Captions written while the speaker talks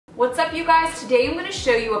What's up, you guys? Today I'm going to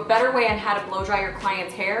show you a better way on how to blow dry your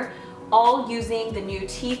client's hair, all using the new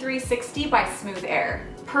T360 by Smooth Air.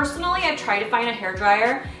 Personally, I tried to find a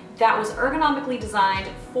hairdryer that was ergonomically designed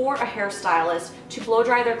for a hairstylist to blow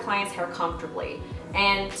dry their client's hair comfortably.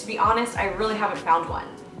 And to be honest, I really haven't found one.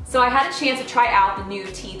 So I had a chance to try out the new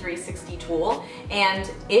T360 tool,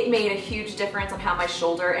 and it made a huge difference on how my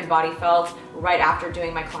shoulder and body felt right after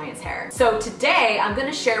doing my client's hair. So today I'm going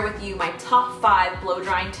to share with you my top 5 blow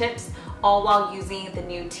drying tips, all while using the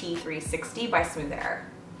new T360 by Smooth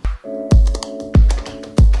Air.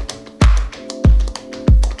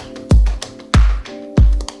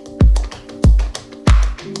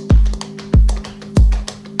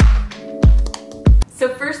 So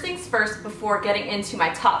first things first, before getting into my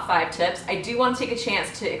top 5 tips, I do want to take a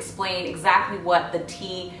chance to explain exactly what the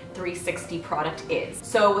T360 product is.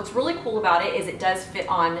 So what's really cool about it is it does fit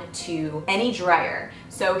on to any dryer.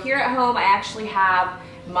 So here at home, I actually have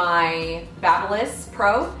my Babyliss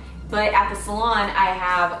Pro, but at the salon, I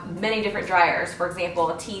have many different dryers. For example,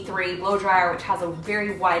 a T3 blow dryer, which has a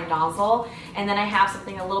very wide nozzle, and then I have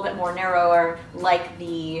something a little bit more narrower, like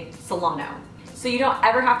the Solano. So you don't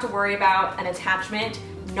ever have to worry about an attachment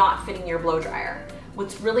not fitting your blow dryer.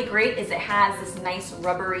 What's really great is it has this nice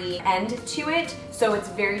rubbery end to it, so it's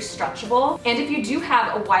very stretchable. And if you do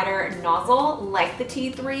have a wider nozzle like the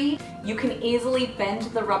T3, you can easily bend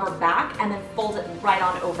the rubber back and then fold it right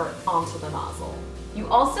on over onto the nozzle. You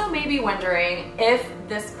also may be wondering if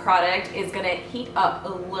this product is gonna heat up a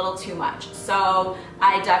little too much. So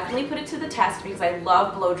I definitely put it to the test because I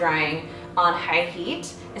love blow drying on high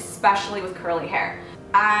heat, especially with curly hair.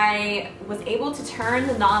 I was able to turn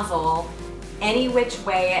the nozzle any which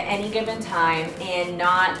way at any given time and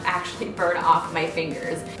not actually burn off my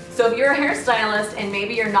fingers. So if you're a hairstylist and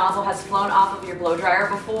maybe your nozzle has flown off of your blow dryer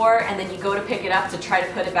before and then you go to pick it up to try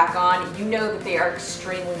to put it back on, you know that they are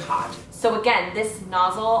extremely hot. So again, this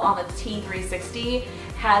nozzle on the T360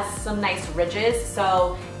 has some nice ridges,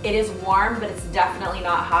 so it is warm, but it's definitely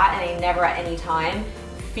not hot, and I never at any time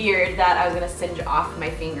feared that I was gonna singe off my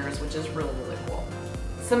fingers, which is really, really cool.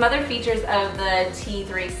 Some other features of the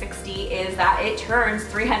T360 is that it turns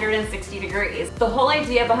 360 degrees. The whole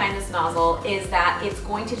idea behind this nozzle is that it's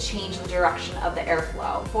going to change the direction of the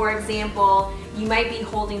airflow. For example, you might be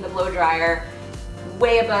holding the blow dryer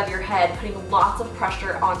way above your head, putting lots of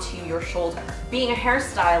pressure onto your shoulder. Being a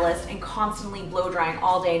hairstylist and constantly blow drying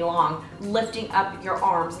all day long, lifting up your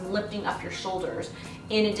arms and lifting up your shoulders,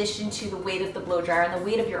 in addition to the weight of the blow dryer and the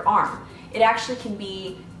weight of your arm, it actually can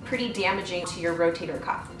be pretty damaging to your rotator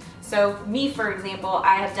cuff. So me, for example,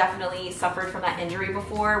 I have definitely suffered from that injury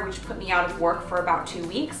before, which put me out of work for about 2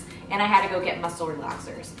 weeks, and I had to go get muscle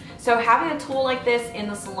relaxers. So having a tool like this in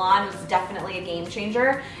the salon is definitely a game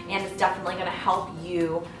changer, and it's definitely gonna help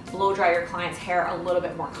you blow dry your client's hair a little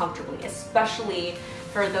bit more comfortably, especially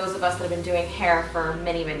for those of us that have been doing hair for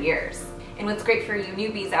many, many years. And what's great for you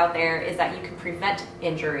newbies out there is that you can prevent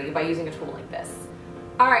injury by using a tool like this.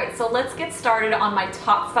 All right, so let's get started on my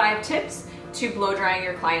top 5 tips to blow drying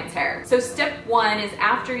your client's hair. So step 1 is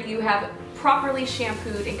after you have properly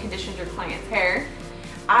shampooed and conditioned your client's hair,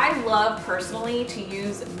 I love personally to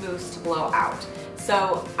use mousse to blow out.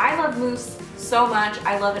 So I love mousse so much.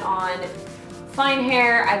 I love it on fine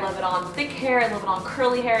hair, I love it on thick hair, I love it on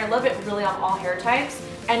curly hair, I love it really on all hair types.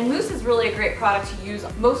 And mousse is really a great product to use,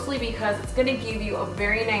 mostly because it's gonna give you a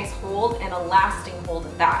very nice hold and a lasting hold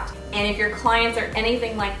at that. And if your clients are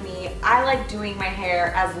anything like me, I like doing my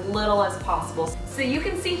hair as little as possible. So you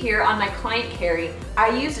can see here on my client Carrie,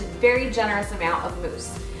 I used a very generous amount of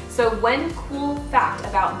mousse. So one cool fact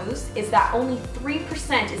about mousse is that only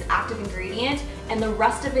 3% is active ingredient and the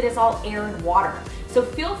rest of it is all air and water. So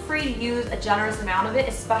feel free to use a generous amount of it,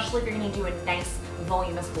 especially if you're gonna do a nice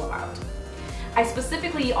voluminous blowout. I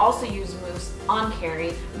specifically also use mousse on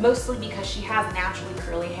Carrie, mostly because she has naturally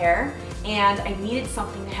curly hair and I needed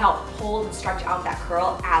something to help hold and stretch out that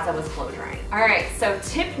curl as I was blow drying. All right, so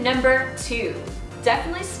tip number 2.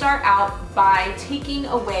 Definitely start out by taking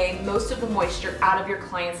away most of the moisture out of your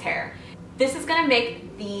client's hair. This is gonna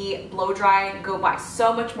make the blow dry go by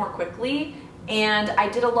so much more quickly, and I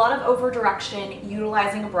did a lot of over direction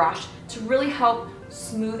utilizing a brush to really help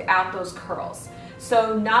smooth out those curls.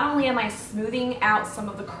 So not only am I smoothing out some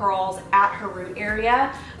of the curls at her root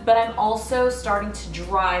area, but I'm also starting to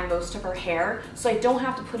dry most of her hair so I don't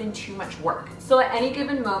have to put in too much work. So at any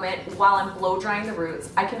given moment while I'm blow drying the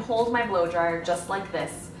roots, I can hold my blow dryer just like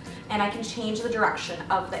this and I can change the direction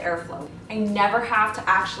of the airflow. I never have to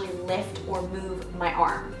actually lift or move my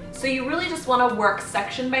arm. So you really just want to work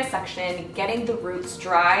section by section, getting the roots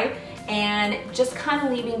dry and just kind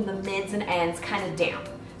of leaving the mids and ends kind of damp.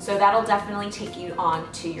 So that'll definitely take you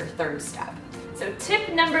on to your third step. So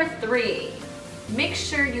tip number 3, make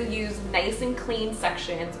sure you use nice and clean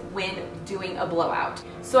sections when doing a blowout.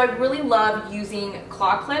 So I really love using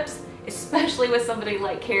claw clips, especially with somebody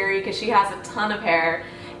like Carrie because she has a ton of hair,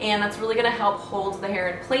 and that's really gonna help hold the hair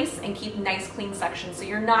in place and keep nice clean sections so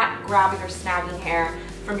you're not grabbing or snagging hair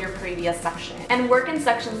from your previous section. And work in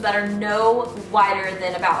sections that are no wider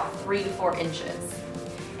than about 3 to 4 inches.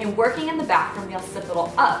 And working in the back from the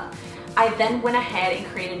occipital up, I then went ahead and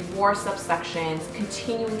created more subsections,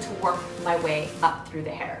 continuing to work my way up through the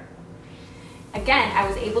hair. Again, I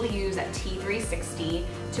was able to use a T360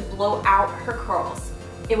 to blow out her curls.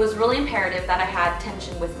 It was really imperative that I had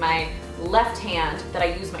tension with my left hand that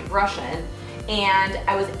I use my brush in, and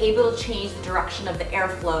I was able to change the direction of the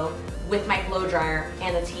airflow with my blow dryer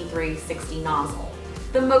and the T360 nozzle.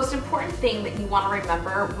 The most important thing that you want to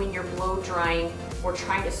remember when you're blow drying or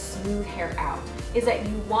trying to smooth hair out is that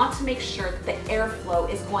you want to make sure that the airflow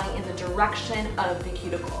is going in the direction of the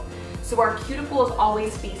cuticle. So our cuticle is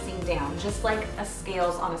always facing down, just like a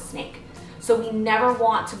scales on a snake. So we never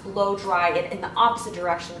want to blow dry it in the opposite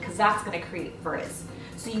direction because that's going to create frizz.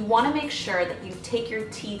 So you want to make sure that you take your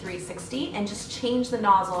T360 and just change the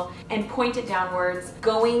nozzle and point it downwards,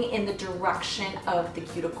 going in the direction of the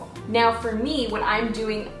cuticle. Now for me, when I'm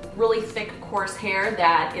doing really thick, coarse hair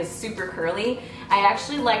that is super curly, I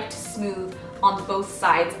actually like to smooth on both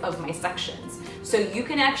sides of my sections. So you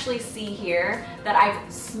can actually see here that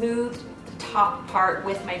I've smoothed the top part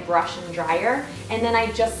with my brush and dryer, and then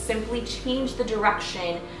I just simply changed the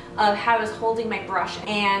direction of how I was holding my brush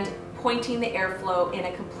and pointing the airflow in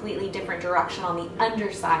a completely different direction on the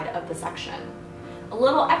underside of the section. A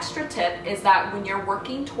little extra tip is that when you're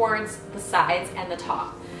working towards the sides and the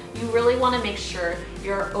top, you really want to make sure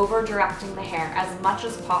you're over directing the hair as much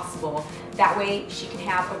as possible. That way she can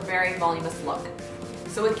have a very voluminous look.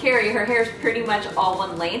 So with Carrie, her hair is pretty much all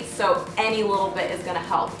one length, so any little bit is going to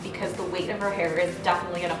help because the weight of her hair is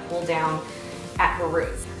definitely going to pull down at her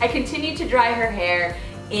roots. I continue to dry her hair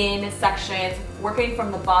in sections, working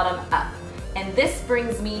from the bottom up. And this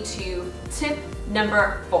brings me to tip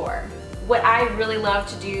number 4. What I really love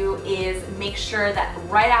to do is make sure that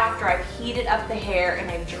right after I've heated up the hair and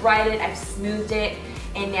I've dried it, I've smoothed it,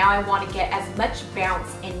 and now I want to get as much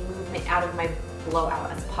bounce and movement out of my blowout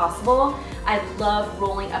as possible. I love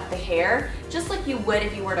rolling up the hair, just like you would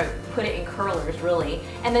if you were to put it in curlers, really.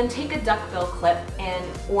 And then take a duckbill clip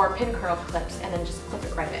or pin curl clips and then just clip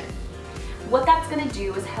it right in. What that's going to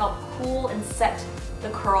do is help cool and set the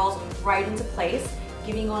curls right into place,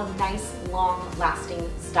 giving you a nice, long-lasting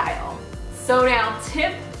style. So now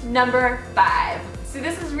tip number 5. So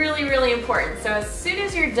this is really, really important. So as soon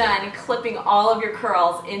as you're done clipping all of your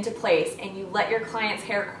curls into place and you let your client's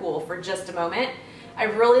hair cool for just a moment, I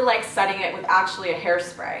really like setting it with actually a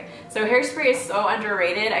hairspray. So hairspray is so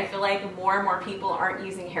underrated. I feel like more and more people aren't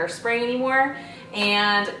using hairspray anymore,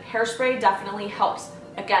 and hairspray definitely helps,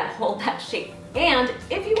 again, hold that shape. And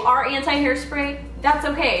if you are anti-hairspray, that's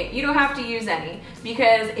okay. You don't have to use any,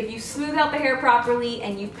 because if you smooth out the hair properly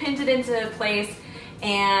and you've pinned it into place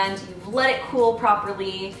and you've let it cool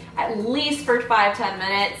properly, at least for 5-10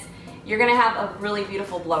 minutes, you're gonna have a really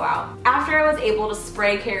beautiful blowout. After I was able to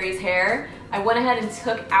spray Carrie's hair, I went ahead and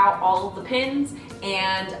took out all of the pins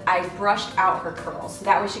and I brushed out her curls. So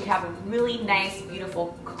that way she could have a really nice,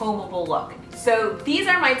 beautiful, combable look. So these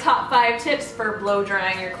are my top 5 tips for blow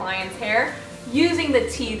drying your client's hair using the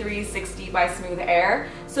T360 by Smooth Air.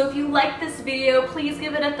 So if you like this video, please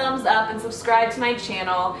give it a thumbs up and subscribe to my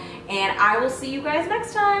channel, and I will see you guys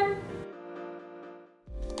next time.